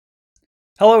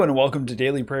Hello and welcome to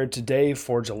Daily Prayer today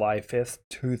for July 5th,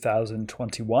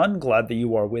 2021. Glad that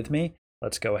you are with me.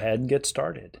 Let's go ahead and get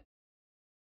started.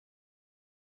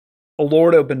 O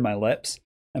Lord, open my lips,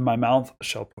 and my mouth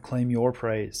shall proclaim your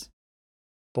praise.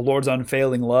 The Lord's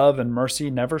unfailing love and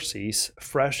mercy never cease,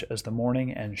 fresh as the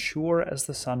morning and sure as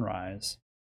the sunrise.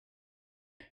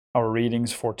 Our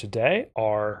readings for today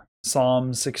are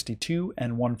Psalm 62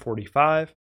 and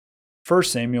 145, 1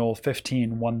 Samuel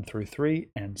 15, 1 through 3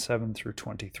 and 7 through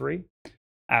 23,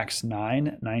 Acts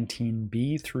 9,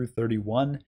 19b through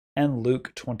 31, and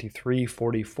Luke 23,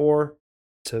 44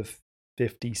 to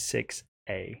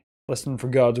 56a. Listen for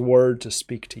God's word to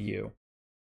speak to you.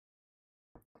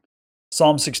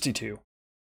 Psalm 62.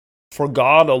 For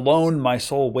God alone my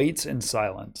soul waits in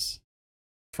silence.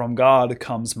 From God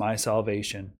comes my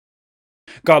salvation.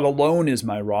 God alone is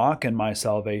my rock and my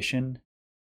salvation,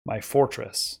 my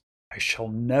fortress. I shall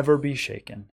never be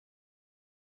shaken.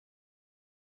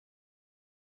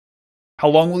 How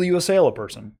long will you assail a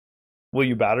person? Will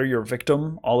you batter your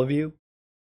victim, all of you,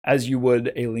 as you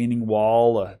would a leaning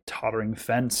wall, a tottering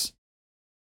fence?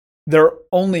 Their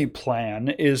only plan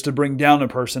is to bring down a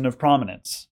person of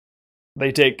prominence.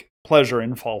 They take pleasure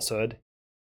in falsehood.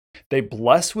 They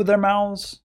bless with their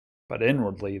mouths, but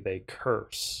inwardly they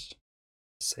curse.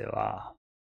 Selah.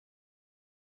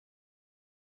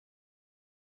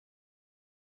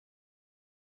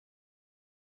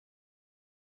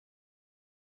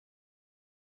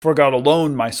 For God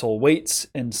alone my soul waits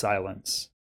in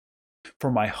silence, for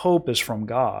my hope is from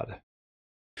God.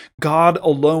 God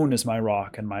alone is my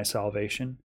rock and my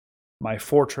salvation, my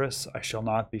fortress, I shall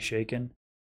not be shaken.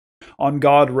 On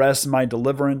God rests my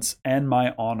deliverance and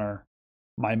my honor.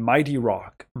 My mighty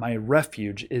rock, my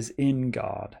refuge is in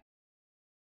God.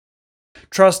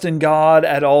 Trust in God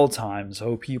at all times,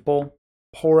 O people.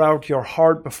 Pour out your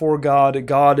heart before God.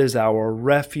 God is our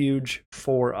refuge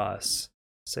for us.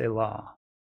 Selah.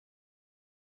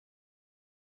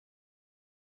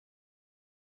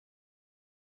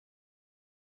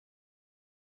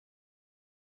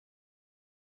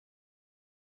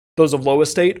 Those of low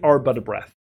estate are but a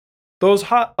breath. Those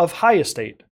of high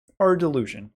estate are a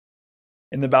delusion.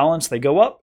 In the balance they go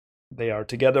up, they are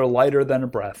together lighter than a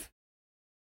breath.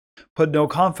 Put no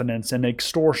confidence in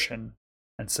extortion,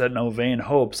 and set no vain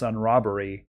hopes on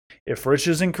robbery. If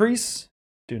riches increase,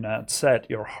 do not set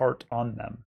your heart on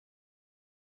them.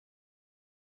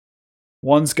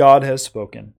 Once God has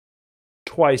spoken,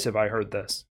 twice have I heard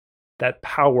this, that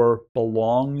power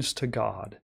belongs to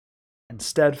God, and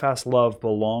steadfast love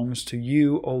belongs to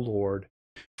you, O Lord,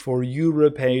 for you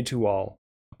repay to all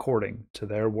according to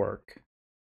their work.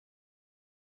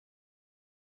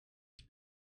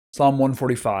 Psalm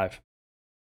 145.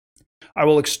 I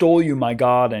will extol you, my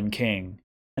God and King,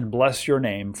 and bless your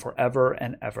name forever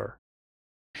and ever.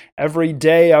 Every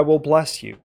day I will bless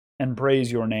you and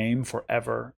praise your name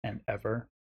forever and ever.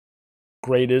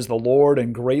 Great is the Lord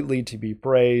and greatly to be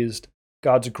praised.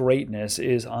 God's greatness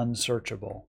is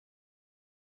unsearchable.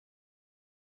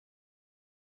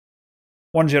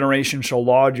 One generation shall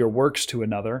laud your works to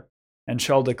another, and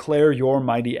shall declare your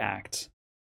mighty acts.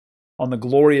 On the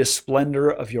glorious splendor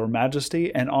of your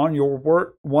majesty, and on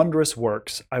your wondrous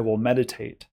works I will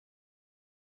meditate.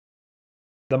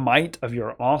 The might of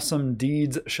your awesome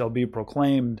deeds shall be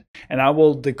proclaimed, and I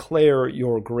will declare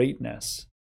your greatness.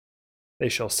 They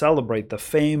shall celebrate the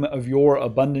fame of your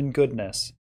abundant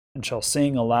goodness, and shall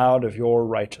sing aloud of your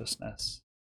righteousness.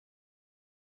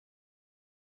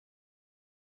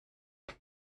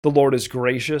 The Lord is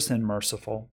gracious and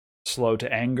merciful, slow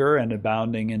to anger and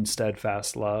abounding in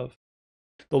steadfast love.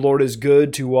 The Lord is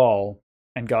good to all,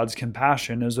 and God's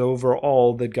compassion is over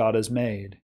all that God has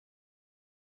made.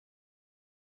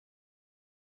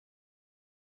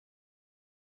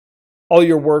 All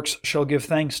your works shall give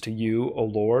thanks to you, O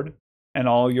Lord, and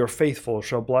all your faithful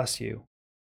shall bless you.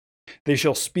 They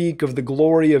shall speak of the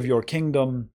glory of your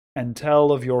kingdom and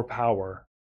tell of your power,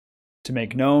 to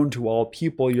make known to all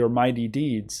people your mighty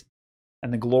deeds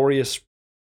and the glorious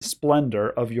splendor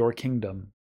of your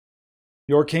kingdom.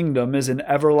 Your kingdom is an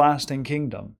everlasting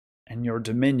kingdom, and your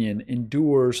dominion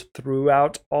endures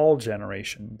throughout all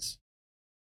generations.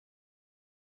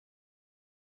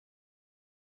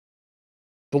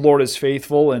 The Lord is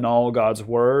faithful in all God's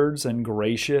words and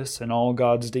gracious in all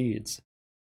God's deeds.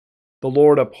 The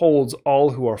Lord upholds all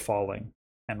who are falling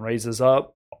and raises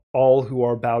up all who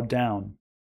are bowed down.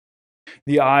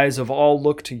 The eyes of all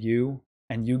look to you,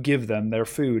 and you give them their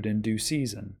food in due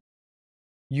season.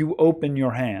 You open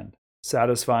your hand,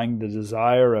 satisfying the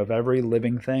desire of every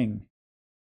living thing.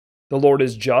 The Lord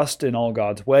is just in all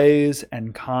God's ways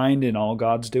and kind in all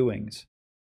God's doings.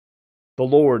 The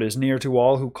Lord is near to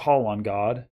all who call on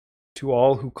God, to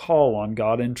all who call on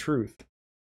God in truth.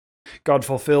 God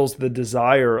fulfills the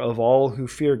desire of all who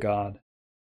fear God.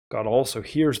 God also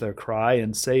hears their cry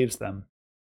and saves them.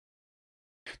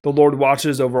 The Lord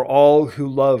watches over all who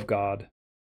love God,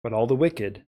 but all the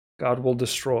wicked God will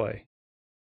destroy.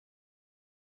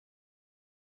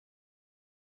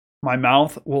 My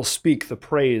mouth will speak the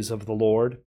praise of the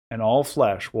Lord, and all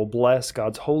flesh will bless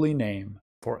God's holy name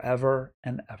forever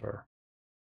and ever.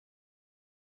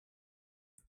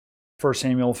 1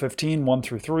 Samuel 15,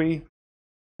 1-3,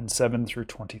 and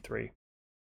 7-23.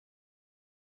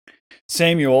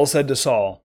 Samuel said to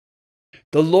Saul,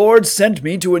 "The Lord sent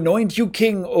me to anoint you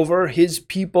king over his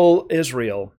people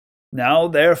Israel. Now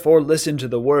therefore listen to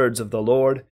the words of the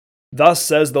Lord. Thus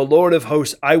says the Lord of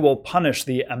hosts, I will punish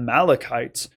the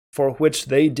Amalekites for which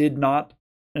they did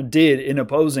in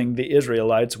opposing the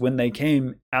Israelites when they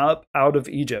came up out of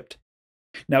Egypt.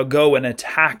 Now go and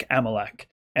attack Amalek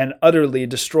and utterly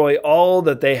destroy all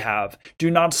that they have.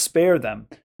 Do not spare them,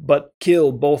 but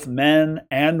kill both men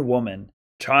and woman,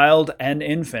 child and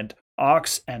infant,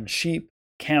 ox and sheep,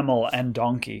 camel and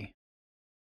donkey."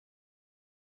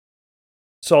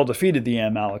 Saul defeated the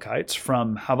Amalekites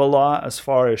from Havilah as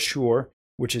far as Shur,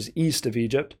 which is east of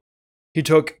Egypt. He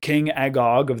took King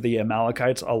Agag of the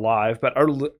Amalekites alive, but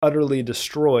utterly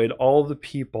destroyed all the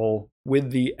people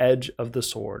with the edge of the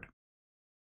sword.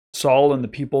 Saul and the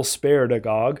people spared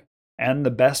Agag, and the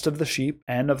best of the sheep,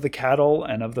 and of the cattle,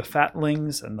 and of the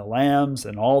fatlings, and the lambs,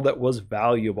 and all that was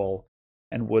valuable,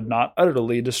 and would not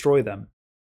utterly destroy them.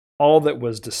 All that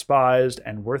was despised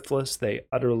and worthless they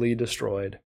utterly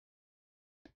destroyed.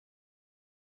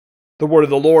 The word of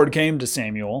the Lord came to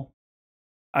Samuel.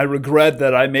 I regret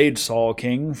that I made Saul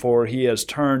king, for he has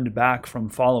turned back from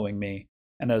following me,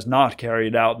 and has not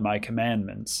carried out my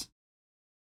commands.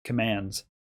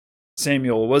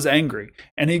 Samuel was angry,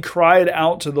 and he cried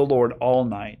out to the Lord all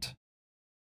night.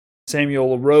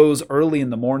 Samuel arose early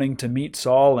in the morning to meet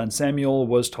Saul, and Samuel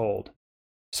was told.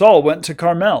 Saul went to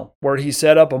Carmel, where he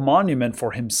set up a monument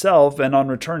for himself, and on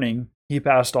returning, he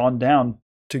passed on down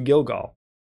to Gilgal.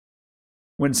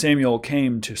 When Samuel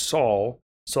came to Saul,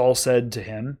 Saul said to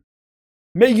him,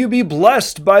 "May you be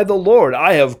blessed by the Lord.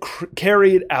 I have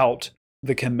carried out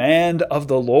the command of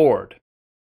the Lord."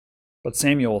 But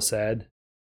Samuel said,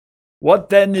 "What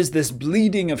then is this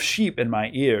bleating of sheep in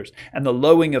my ears, and the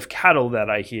lowing of cattle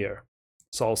that I hear?"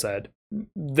 Saul said,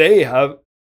 "They have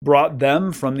brought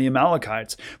them from the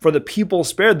Amalekites, for the people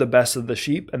spared the best of the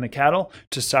sheep and the cattle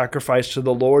to sacrifice to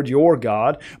the Lord your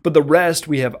God, but the rest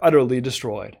we have utterly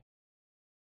destroyed."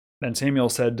 Then Samuel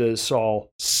said to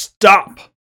Saul,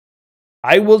 "Stop!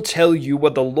 I will tell you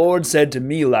what the Lord said to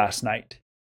me last night."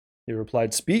 He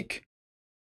replied, "Speak."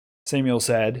 Samuel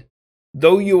said,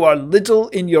 "Though you are little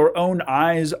in your own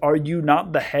eyes, are you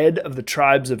not the head of the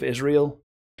tribes of Israel?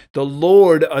 The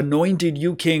Lord anointed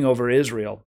you king over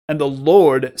Israel, and the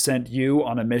Lord sent you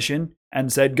on a mission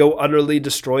and said, 'Go utterly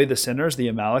destroy the sinners, the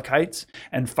Amalekites,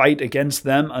 and fight against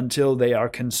them until they are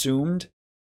consumed.'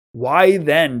 Why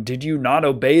then did you not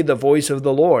obey the voice of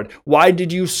the Lord? Why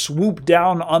did you swoop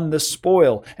down on the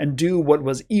spoil and do what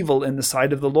was evil in the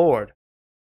sight of the Lord?"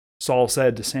 Saul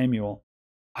said to Samuel,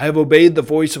 "I have obeyed the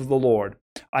voice of the Lord.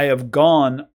 I have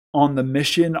gone on the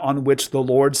mission on which the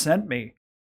Lord sent me.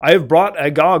 I have brought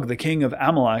Agag, the king of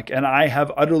Amalek, and I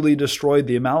have utterly destroyed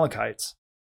the Amalekites.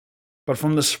 But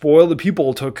from the spoil the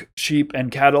people took sheep and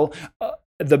cattle,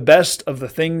 the best of the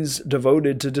things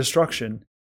devoted to destruction,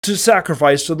 to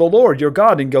sacrifice to the Lord your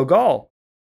God in Gilgal."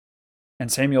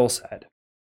 And Samuel said,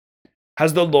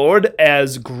 "Has the Lord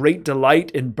as great delight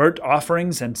in burnt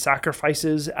offerings and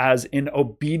sacrifices as in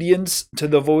obedience to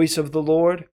the voice of the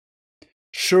Lord?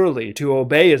 Surely to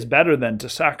obey is better than to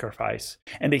sacrifice,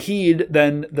 and to heed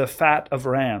than the fat of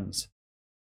rams.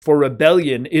 For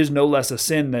rebellion is no less a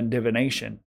sin than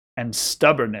divination, and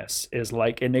stubbornness is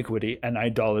like iniquity and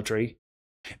idolatry.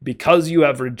 Because you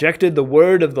have rejected the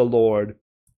word of the Lord,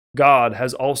 God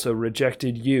has also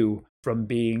rejected you from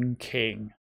being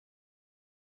king."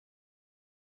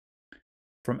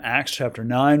 From Acts chapter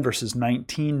 9, verses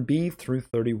 19b through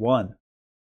 31.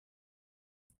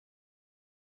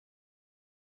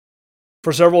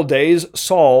 For several days,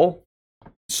 Saul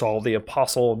the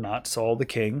apostle, not Saul the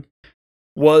king,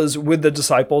 was with the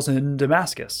disciples in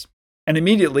Damascus. And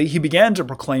immediately he began to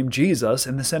proclaim Jesus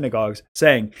in the synagogues,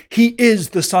 saying, "He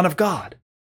is the Son of God."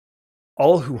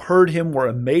 All who heard him were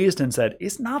amazed and said,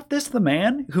 "Is not this the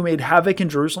man who made havoc in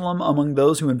Jerusalem among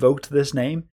those who invoked this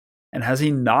name? And has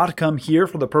he not come here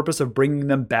for the purpose of bringing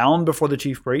them bound before the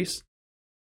chief priests?"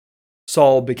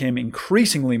 Saul became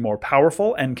increasingly more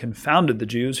powerful and confounded the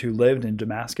Jews who lived in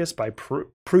Damascus by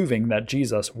proving that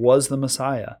Jesus was the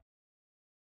Messiah.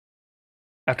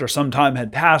 After some time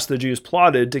had passed, the Jews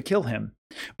plotted to kill him,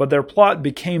 but their plot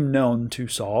became known to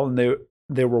Saul, and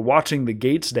they were watching the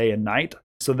gates day and night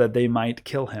so that they might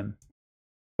kill him.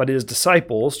 But his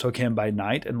disciples took him by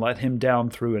night and let him down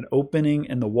through an opening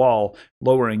in the wall,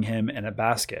 lowering him in a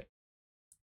basket.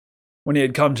 When he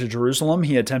had come to Jerusalem,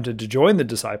 he attempted to join the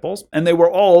disciples, and they were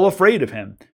all afraid of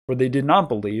him, for they did not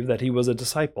believe that he was a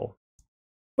disciple.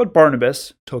 But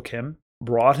Barnabas took him,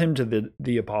 brought him to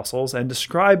the apostles, and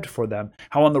described for them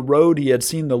how on the road he had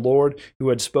seen the Lord who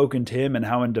had spoken to him, and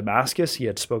how in Damascus he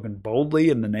had spoken boldly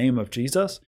in the name of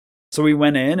Jesus. So he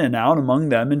went in and out among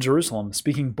them in Jerusalem,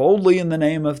 speaking boldly in the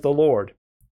name of the Lord.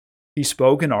 He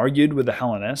spoke and argued with the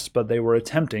Hellenists, but they were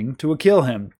attempting to kill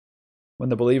him. When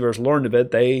the believers learned of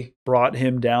it, they brought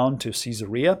him down to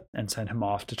Caesarea and sent him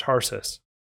off to Tarsus.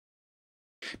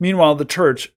 Meanwhile, the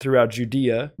church throughout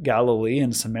Judea, Galilee,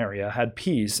 and Samaria had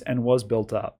peace and was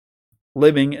built up,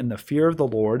 living in the fear of the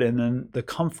Lord and in the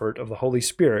comfort of the Holy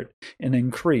Spirit, and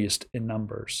increased in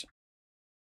numbers.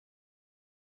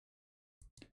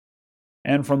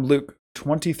 And from Luke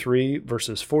 23,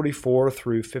 verses 44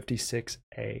 through 56a.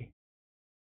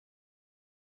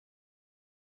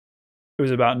 It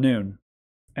was about noon,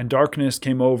 and darkness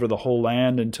came over the whole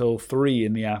land until 3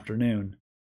 p.m,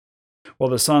 while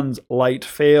the sun's light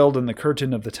failed and the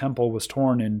curtain of the temple was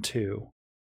torn in two.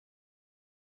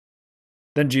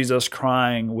 Then Jesus,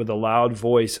 crying with a loud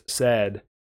voice, said,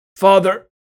 "Father,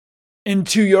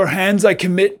 into your hands I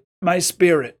commit my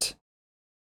spirit."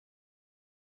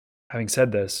 Having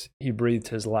said this, he breathed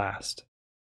his last.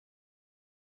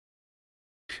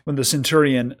 When the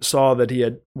centurion saw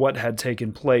that what had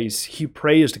taken place, he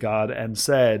praised God and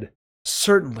said,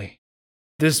 "Certainly,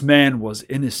 this man was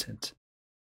innocent."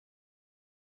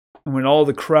 And when all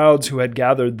the crowds who had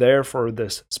gathered there for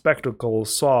this spectacle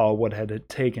saw what had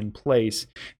taken place,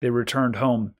 they returned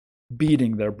home,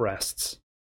 beating their breasts.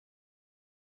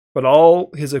 But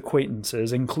all his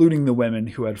acquaintances, including the women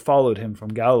who had followed him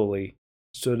from Galilee,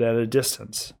 stood at a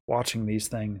distance, watching these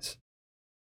things.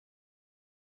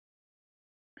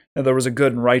 Now there was a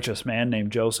good and righteous man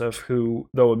named Joseph, who,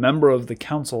 though a member of the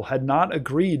council, had not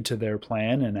agreed to their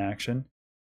plan and action.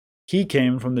 He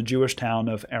came from the Jewish town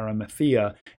of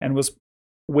Arimathea and was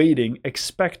waiting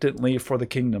expectantly for the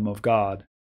kingdom of God.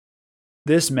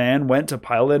 This man went to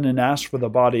Pilate and asked for the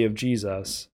body of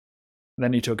Jesus.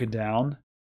 Then he took it down,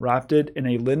 wrapped it in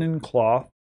a linen cloth,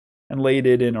 and laid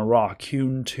it in a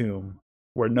rock-hewn tomb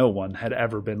where no one had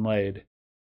ever been laid.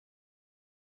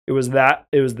 It was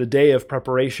the day of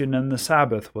preparation, and the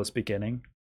Sabbath was beginning.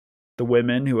 The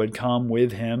women who had come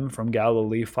with him from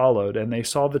Galilee followed, and they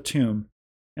saw the tomb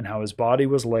and how his body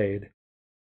was laid.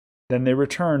 Then they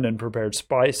returned and prepared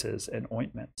spices and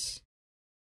ointments.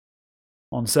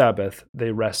 On Sabbath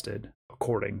they rested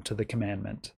according to the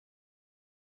commandment.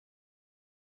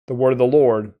 The word of the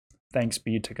Lord. Thanks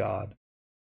be to God.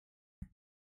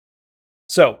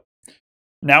 So,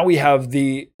 now we have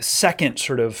the second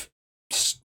sort of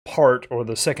part, or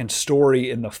the second story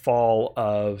in the fall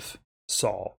of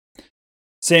Saul.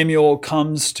 Samuel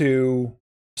comes to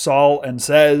Saul and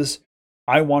says,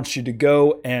 "I want you to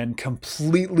go and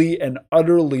completely and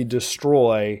utterly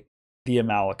destroy the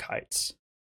Amalekites."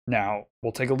 Now,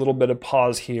 we'll take a little bit of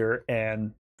pause here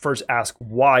and first ask,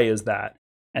 why is that?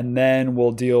 And then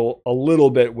we'll deal a little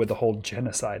bit with the whole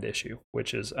genocide issue,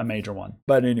 which is a major one.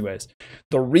 But anyways,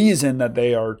 the reason that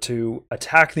they are to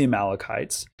attack the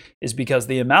Amalekites is because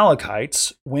the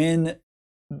Amalekites, when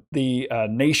the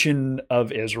nation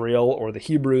of Israel, or the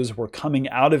Hebrews, were coming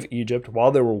out of Egypt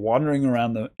while they were wandering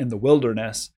around in the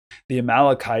wilderness, the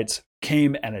Amalekites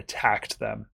came and attacked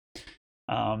them.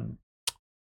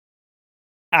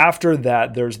 After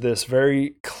that, there's this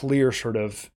very clear sort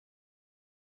of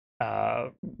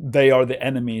they are the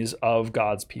enemies of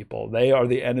God's people. They are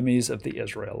the enemies of the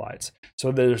Israelites.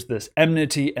 So there's this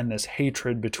enmity and this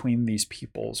hatred between these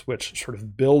peoples, which sort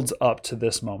of builds up to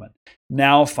this moment.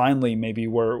 Now, finally, maybe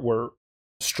we're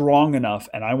strong enough,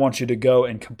 and I want you to go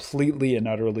and completely and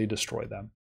utterly destroy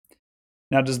them.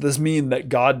 Now, does this mean that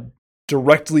God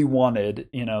directly wanted,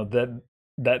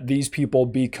 that these people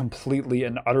be completely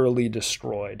and utterly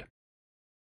destroyed?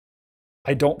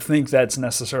 I don't think that's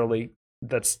necessarily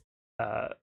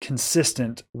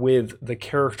consistent with the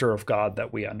character of God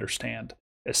that we understand,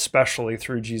 especially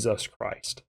through Jesus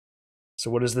Christ. So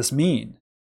what does this mean?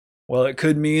 Well, it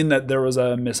could mean that there was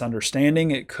a misunderstanding.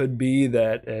 It could be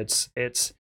that it's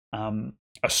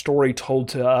a story told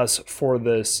to us for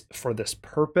this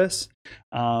purpose.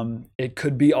 It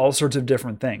could be all sorts of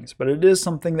different things, but it is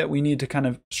something that we need to kind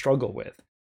of struggle with.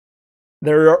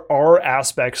 There are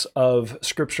aspects of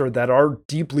Scripture that are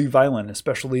deeply violent,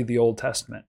 especially the Old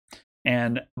Testament.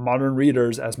 And as modern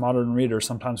readers,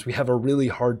 sometimes we have a really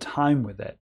hard time with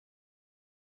it.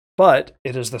 But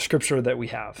it is the Scripture that we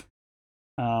have.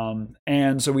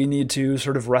 And so we need to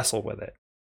sort of wrestle with it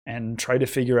and try to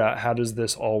figure out, how does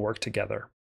this all work together?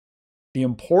 The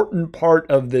important part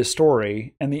of this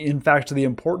story, and the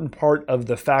important part of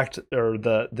the fact, or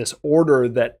this order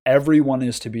that everyone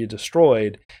is to be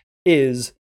destroyed,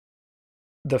 is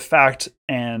the fact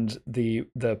and the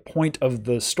point of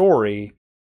the story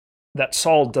that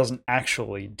Saul doesn't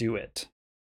actually do it.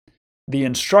 The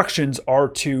instructions are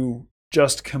to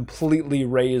just completely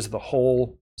raze the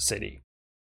whole city.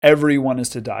 Everyone is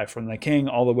to die, from the king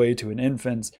all the way to an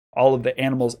infant, all of the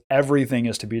animals, everything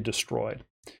is to be destroyed.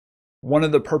 One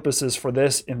of the purposes for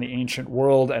this in the ancient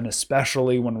world, and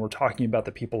especially when we're talking about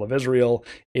the people of Israel,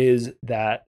 is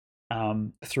that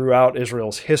throughout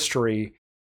Israel's history,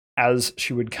 as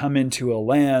she would come into a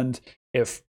land,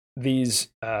 if these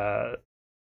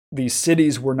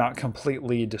cities were not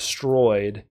completely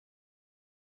destroyed,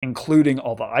 including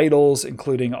all the idols,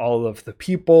 including all of the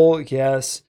people,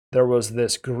 yes, there was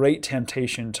this great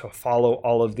temptation to follow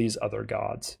all of these other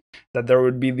gods. That there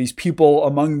would be these people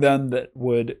among them that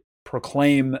would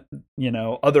proclaim,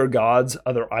 other gods,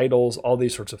 other idols, all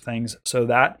these sorts of things. So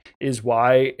that is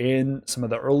why in some of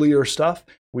the earlier stuff,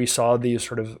 we saw these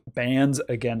sort of bans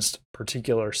against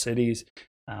particular cities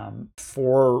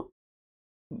to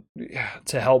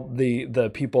help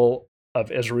the people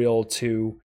of Israel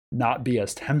to not be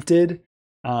as tempted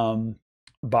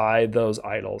by those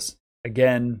idols.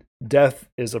 Again, death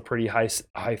is a pretty high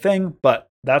thing, but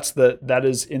that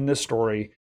is in this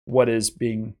story what is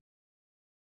being.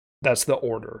 That's the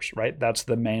orders, right? That's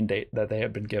the mandate that they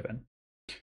have been given.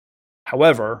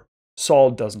 However,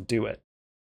 Saul doesn't do it.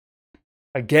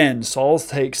 Again, Saul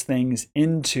takes things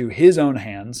into his own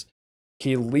hands.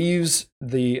 He leaves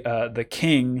the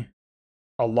king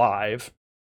alive.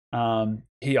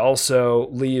 He also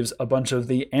leaves a bunch of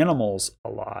the animals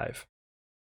alive.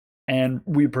 And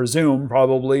we presume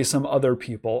probably some other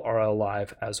people are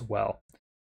alive as well.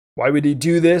 Why would he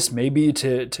do this? Maybe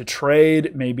to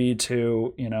trade, maybe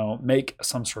to, make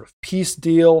some sort of peace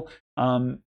deal.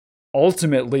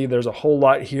 Ultimately, there's a whole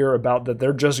lot here about that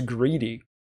they're just greedy.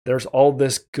 There's all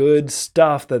this good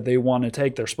stuff that they want to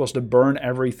take. They're supposed to burn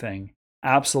everything,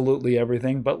 absolutely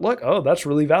everything. But look, that's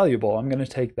really valuable. I'm going to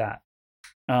take that.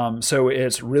 So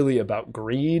it's really about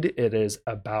greed. It is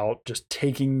about just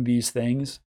taking these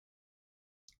things.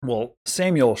 Well,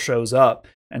 Samuel shows up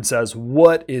and says,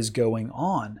 "What is going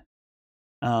on?"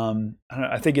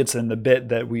 I think it's in the bit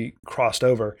that we crossed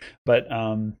over, but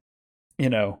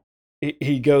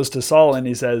he goes to Saul and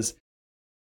he says,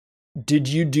 "Did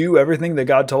you do everything that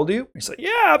God told you?" He's like,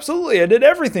 "Yeah, absolutely. I did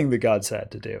everything that God said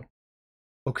to do."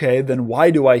 Okay, then why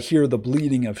do I hear the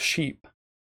bleating of sheep?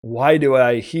 Why do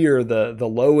I hear the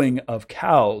lowing of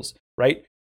cows, right?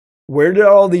 Where did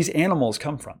all these animals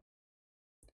come from?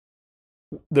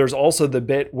 There's also the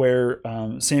bit where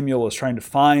Samuel is trying to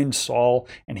find Saul,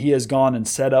 and he has gone and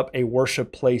set up a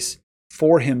worship place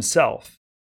for himself.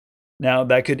 Now,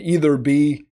 that could either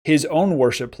be his own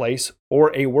worship place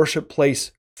or a worship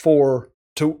place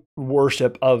to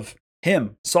worship of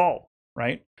him, Saul,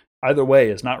 right? Either way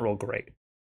is not real great.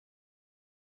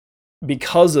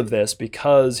 Because of this,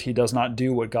 because he does not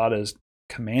do what God has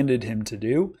commanded him to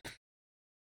do,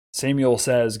 Samuel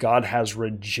says, God has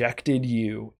rejected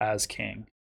you as king.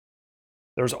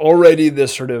 There's already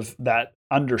this sort of that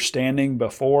understanding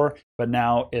before, but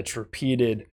now it's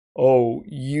repeated. Oh,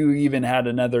 you even had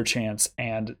another chance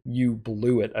and you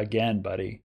blew it again,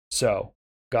 buddy. So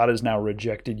God has now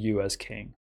rejected you as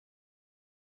king.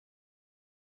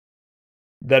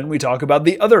 Then we talk about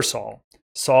the other Saul.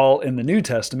 Saul in the New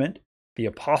Testament, the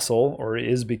apostle, or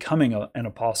is becoming an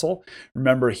apostle.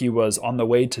 Remember, he was on the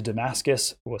way to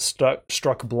Damascus, was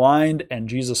struck blind, and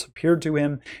Jesus appeared to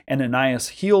him, and Ananias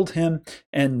healed him,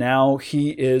 and now he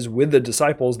is with the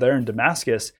disciples there in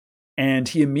Damascus, and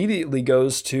he immediately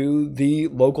goes to the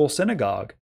local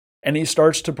synagogue, and he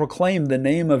starts to proclaim the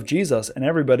name of Jesus, and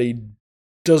everybody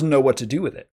doesn't know what to do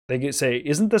with it. They say,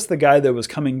 "Isn't this the guy that was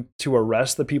coming to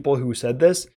arrest the people who said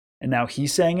this? And now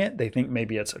he's saying it." They think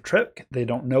maybe it's a trick. They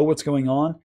don't know what's going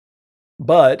on.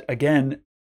 But again,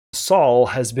 Saul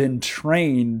has been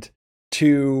trained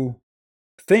to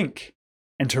think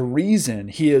and to reason.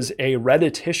 He is a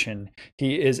rhetorician.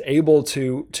 He is able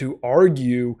to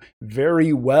argue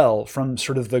very well from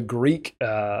sort of the Greek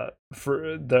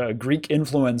for the Greek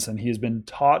influence, and he's been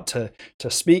taught to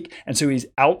speak. And so he's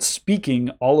out speaking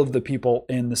all of the people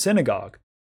in the synagogue.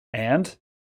 And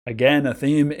again, a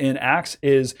theme in Acts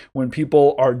is when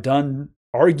people are done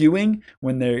arguing,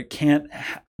 when they can't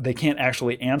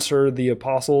actually answer the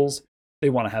apostles, they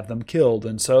want to have them killed.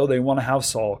 And so they want to have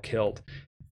Saul killed.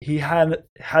 He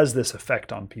has this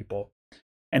effect on people.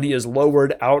 And he is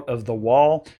lowered out of the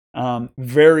wall,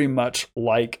 very much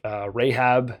like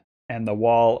Rahab and the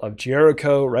wall of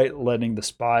Jericho, right? Letting the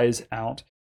spies out.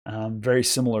 Very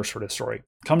similar sort of story.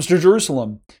 Comes to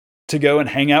Jerusalem to go and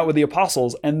hang out with the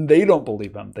apostles, and they don't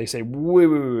believe him. They say,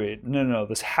 wait, no,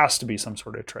 this has to be some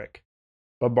sort of trick.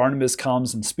 But Barnabas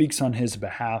comes and speaks on his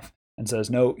behalf and says,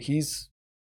 no, he's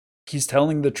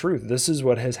telling the truth. This is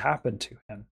what has happened to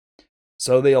him.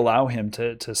 So they allow him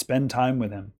to spend time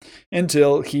with him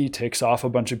until he ticks off a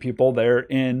bunch of people there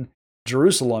in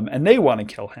Jerusalem, and they want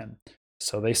to kill him.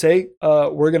 So they say,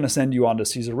 we're going to send you on to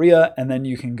Caesarea, and then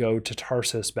you can go to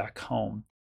Tarsus back home.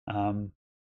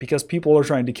 Because people are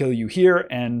trying to kill you here,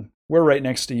 and we're right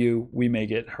next to you. We may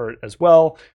get hurt as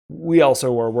well. We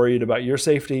also are worried about your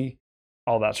safety,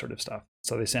 all that sort of stuff.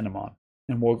 So they send him on.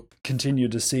 And we'll continue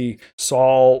to see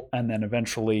Saul, and then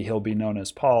eventually he'll be known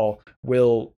as Paul,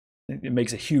 it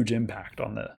makes a huge impact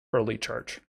on the early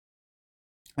church.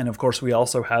 And of course, we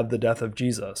also have the death of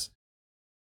Jesus.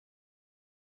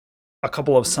 A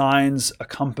couple of signs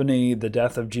accompany the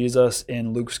death of Jesus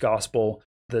in Luke's gospel.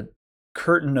 The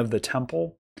curtain of the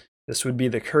temple. This would be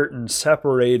the curtain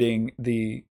separating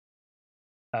the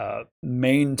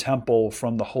main temple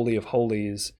from the Holy of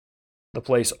Holies, the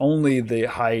place only the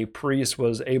high priest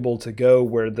was able to go,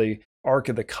 where the Ark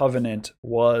of the Covenant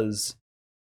was,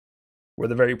 where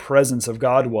the very presence of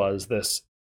God was. This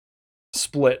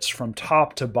splits from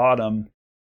top to bottom,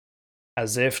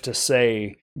 as if to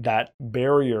say that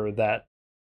barrier, that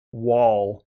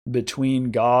wall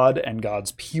between God and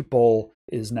God's people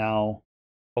is now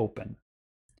open.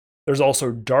 There's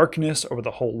also darkness over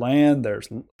the whole land. There's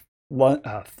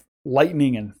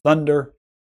lightning and thunder.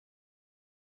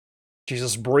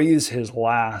 Jesus breathes his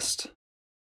last.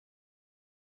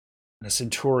 And a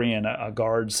centurion, a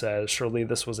guard, says, surely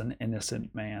this was an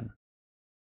innocent man.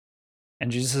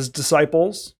 And Jesus'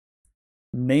 disciples,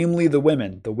 namely the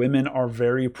women are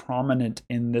very prominent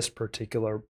in this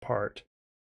particular part.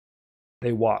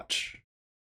 They watch.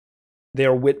 They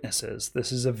are witnesses.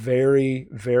 This is a very,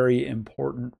 very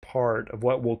important part of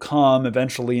what will come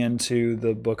eventually into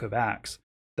the book of Acts,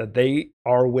 that they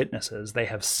are witnesses. They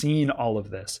have seen all of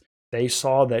this. They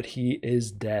saw that he is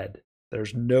dead.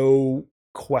 There's no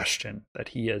question that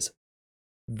he is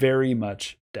very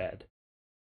much dead.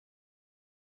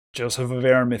 Joseph of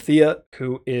Arimathea,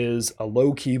 who is a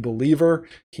low-key believer,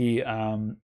 he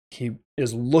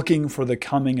is looking for the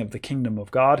coming of the kingdom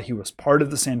of God. He was part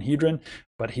of the Sanhedrin,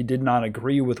 but he did not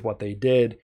agree with what they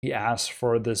did. He asked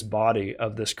for this body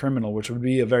of this criminal, which would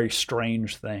be a very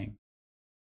strange thing,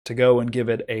 to go and give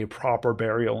it a proper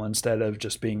burial instead of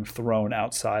just being thrown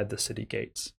outside the city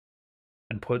gates,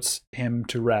 and puts him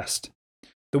to rest.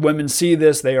 The women see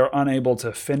this. They are unable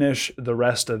to finish the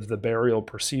rest of the burial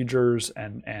procedures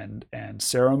and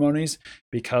ceremonies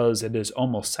because it is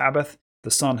almost Sabbath.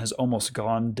 The sun has almost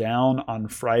gone down on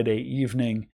Friday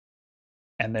evening,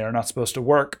 and they are not supposed to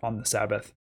work on the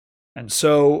Sabbath. And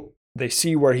so they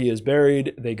see where he is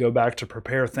buried. They go back to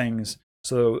prepare things,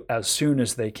 so as soon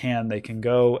as they can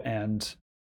go and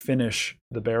finish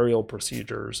the burial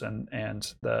procedures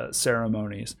and the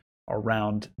ceremonies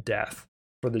around death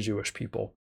for the Jewish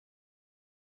people.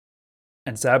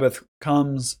 And Sabbath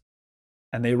comes,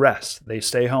 and they rest. They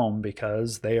stay home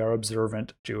because they are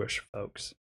observant Jewish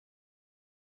folks.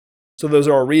 So those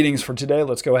are our readings for today.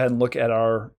 Let's go ahead and look at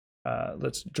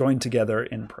let's join together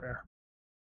in prayer.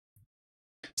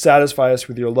 Satisfy us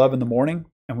with your love in the morning,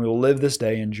 and we will live this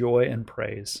day in joy and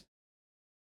praise.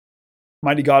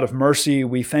 Mighty God of mercy,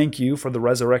 we thank you for the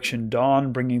resurrection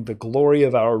dawn, bringing the glory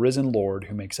of our risen Lord,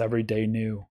 who makes every day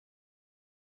new.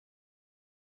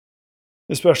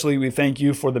 Especially we thank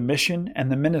you for the mission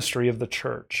and the ministry of the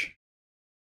church.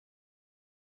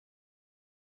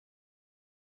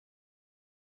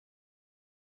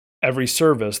 Every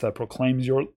service that proclaims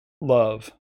your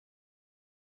love.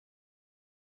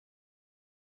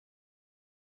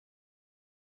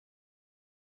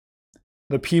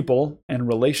 The people and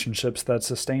relationships that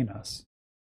sustain us.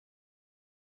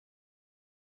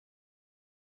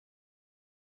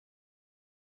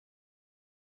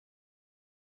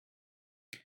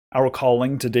 Our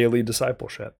calling to daily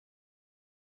discipleship.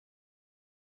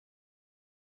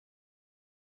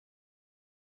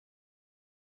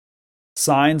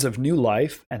 Signs of new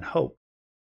life and hope.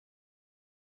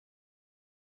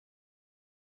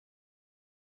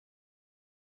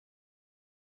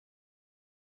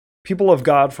 People of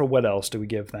God, for what else do we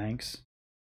give thanks?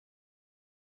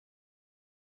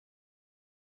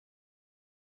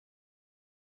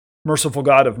 Merciful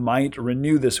God of might,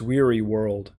 renew this weary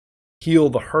world. Heal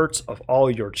the hurts of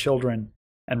all your children,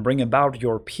 and bring about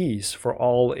your peace for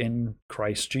all in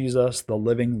Christ Jesus, the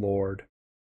living Lord.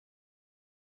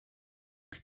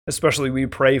 Especially we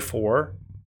pray for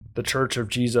the Church of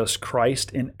Jesus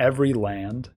Christ in every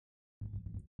land,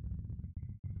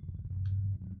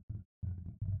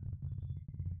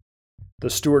 the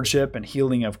stewardship and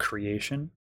healing of creation,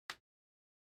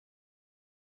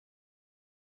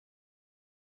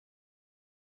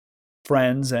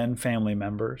 friends and family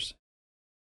members,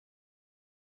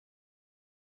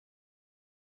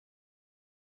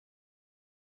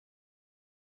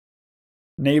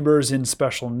 neighbors in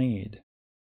special need,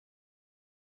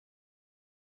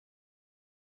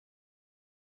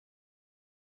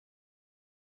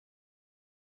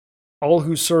 all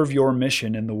who serve your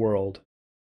mission in the world.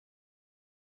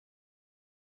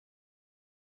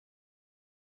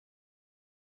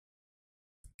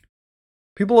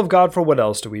 People of God, for what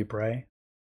else do we pray?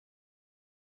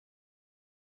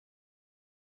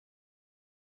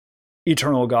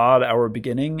 Eternal God, our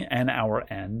beginning and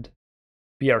our end,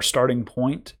 be our starting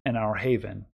point and our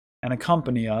haven, and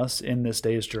accompany us in this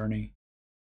day's journey.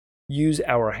 Use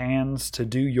our hands to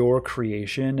do your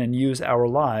creation, and use our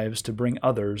lives to bring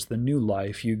others the new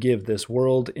life you give this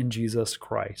world in Jesus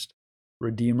Christ,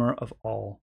 Redeemer of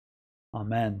all.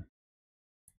 Amen.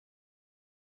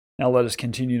 Now let us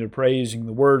continue to pray using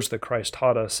the words that Christ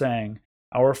taught us, saying,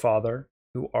 Our Father,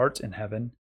 who art in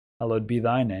heaven, hallowed be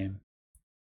thy name.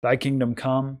 Thy kingdom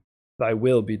come, thy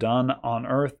will be done on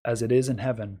earth as it is in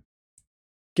heaven.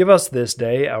 Give us this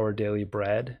day our daily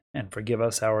bread, and forgive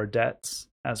us our debts,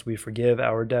 as we forgive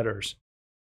our debtors.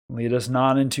 Lead us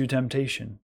not into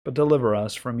temptation, but deliver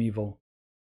us from evil.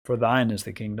 For thine is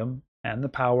the kingdom, and the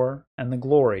power, and the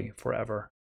glory forever.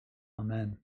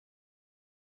 Amen.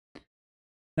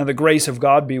 Now the grace of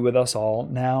God be with us all,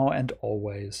 now and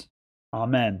always.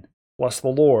 Amen. Bless the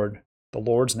Lord. The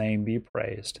Lord's name be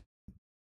praised.